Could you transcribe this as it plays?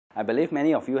I believe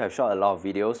many of you have shot a lot of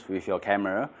videos with your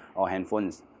camera or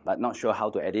handphones, but not sure how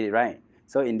to edit it right.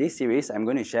 So in this series, I'm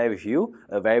going to share with you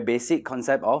a very basic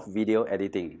concept of video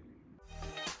editing.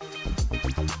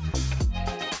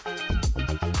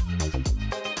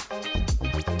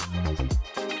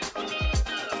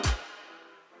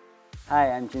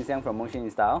 Hi, I'm Chin Siang from Motion in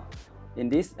Style. In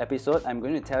this episode, I'm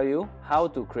going to tell you how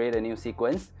to create a new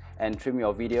sequence and trim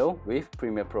your video with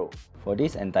Premiere Pro. For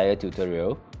this entire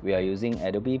tutorial, we are using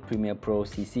Adobe Premiere Pro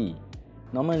CC.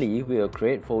 Normally, we will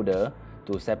create folder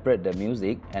to separate the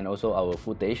music and also our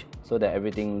footage so that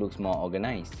everything looks more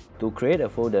organized. To create a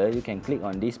folder, you can click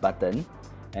on this button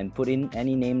and put in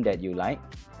any name that you like.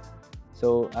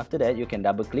 So after that, you can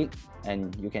double click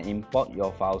and you can import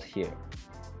your files here.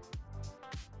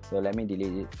 So let me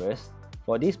delete it first.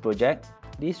 For this project,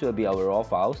 this will be our raw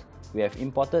files. We have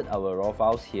imported our raw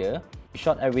files here. We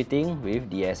shot everything with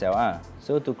DSLR.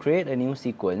 So to create a new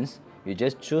sequence, you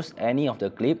just choose any of the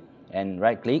clip and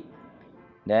right click,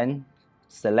 then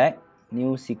select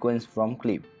new sequence from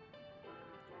clip.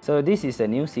 So this is a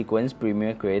new sequence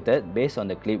Premiere created based on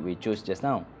the clip we chose just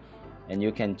now. And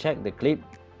you can check the clip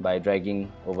by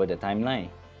dragging over the timeline.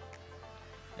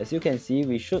 As you can see,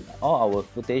 we shoot all our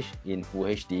footage in Full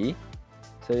HD.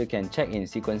 So you can check in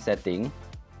sequence setting.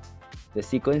 The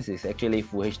sequence is actually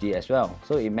Full HD as well,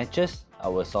 so it matches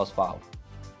our source file.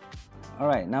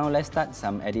 Alright, now let's start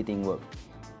some editing work.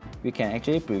 We can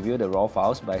actually preview the raw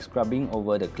files by scrubbing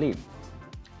over the clip.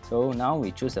 So now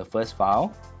we choose the first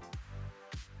file.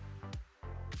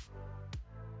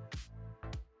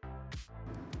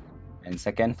 And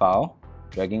second file,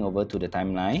 dragging over to the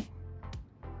timeline.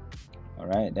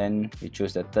 Alright, then we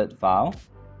choose the third file.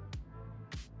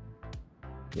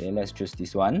 Okay, let's choose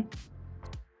this one.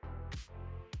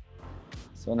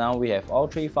 So now we have all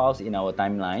three files in our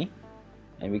timeline,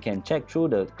 and we can check through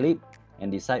the clip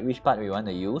and decide which part we want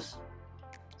to use.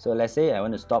 So let's say I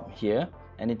want to stop here.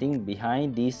 Anything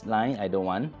behind this line I don't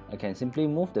want. I can simply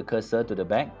move the cursor to the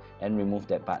back and remove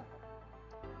that part.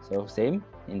 So same,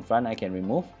 in front I can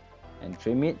remove and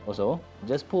trim it also.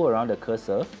 Just pull around the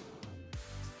cursor.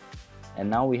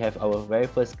 And now we have our very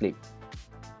first clip.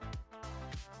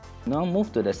 Now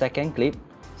move to the second clip.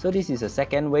 So this is a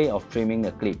second way of trimming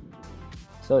the clip.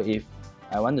 So if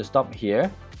I want to stop here,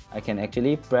 I can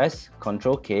actually press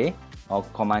Ctrl K or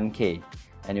Command K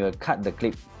and it will cut the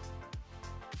clip.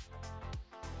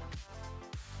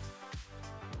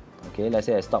 Okay, let's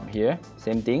say I stop here.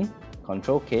 Same thing,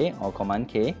 Ctrl K or Command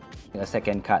K, a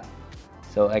second cut.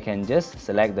 So I can just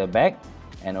select the back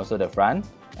and also the front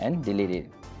and delete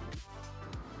it.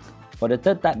 For the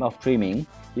third type of trimming,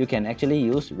 you can actually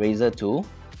use razor tool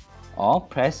or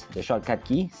press the shortcut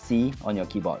key C on your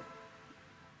keyboard.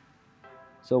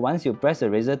 So once you press the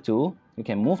razor tool, you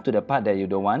can move to the part that you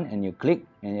don't want and you click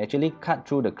and you actually cut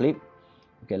through the clip.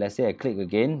 Okay, let's say I click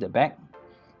again, the back.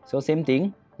 So same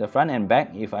thing, the front and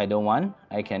back, if I don't want,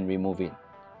 I can remove it.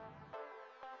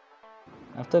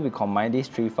 After we combine these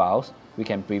three files, we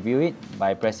can preview it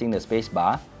by pressing the space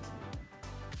bar.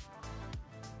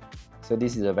 So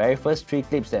this is the very first three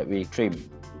clips that we trim.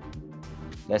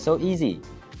 That's so easy.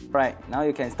 Right, now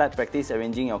you can start practice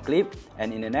arranging your clip,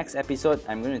 and in the next episode,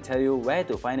 I'm going to tell you where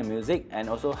to find the music and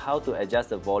also how to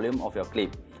adjust the volume of your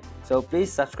clip. So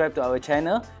please subscribe to our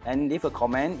channel and leave a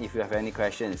comment if you have any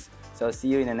questions. So see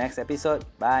you in the next episode.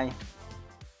 Bye!